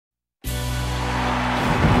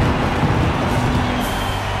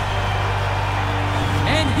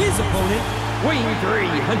weighing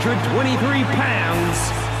 323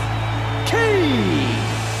 pounds, Kane.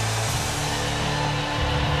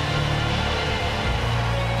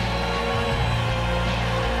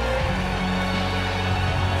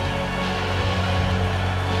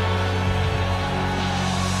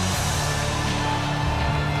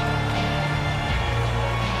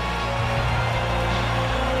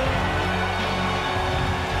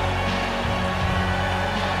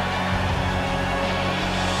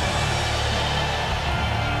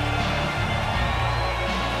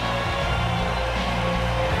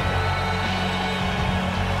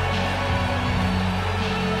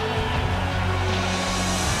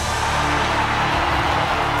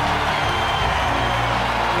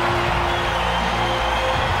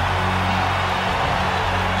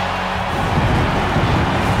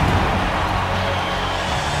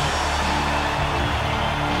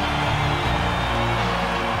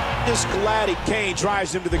 This Gladiator Kane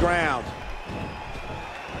drives him to the ground.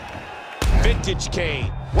 Vintage Kane.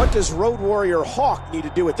 What does Road Warrior Hawk need to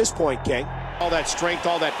do at this point, King? All that strength,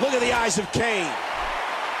 all that. Look at the eyes of Kane.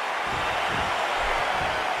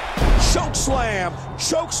 Choke slam.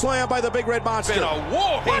 Choke slam by the Big Red Monster. Been a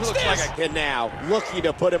war. He looks like a kid now, looking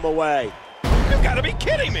to put him away. You've got to be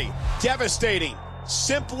kidding me. Devastating.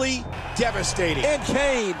 Simply devastating. And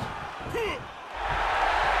Kane.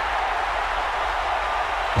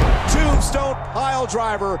 Tombstone pile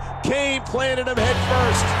driver. Kane planted him head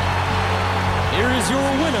first. Here is your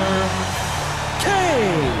winner,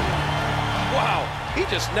 Kane. Wow, he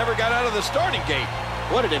just never got out of the starting gate.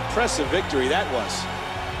 What an impressive victory that was.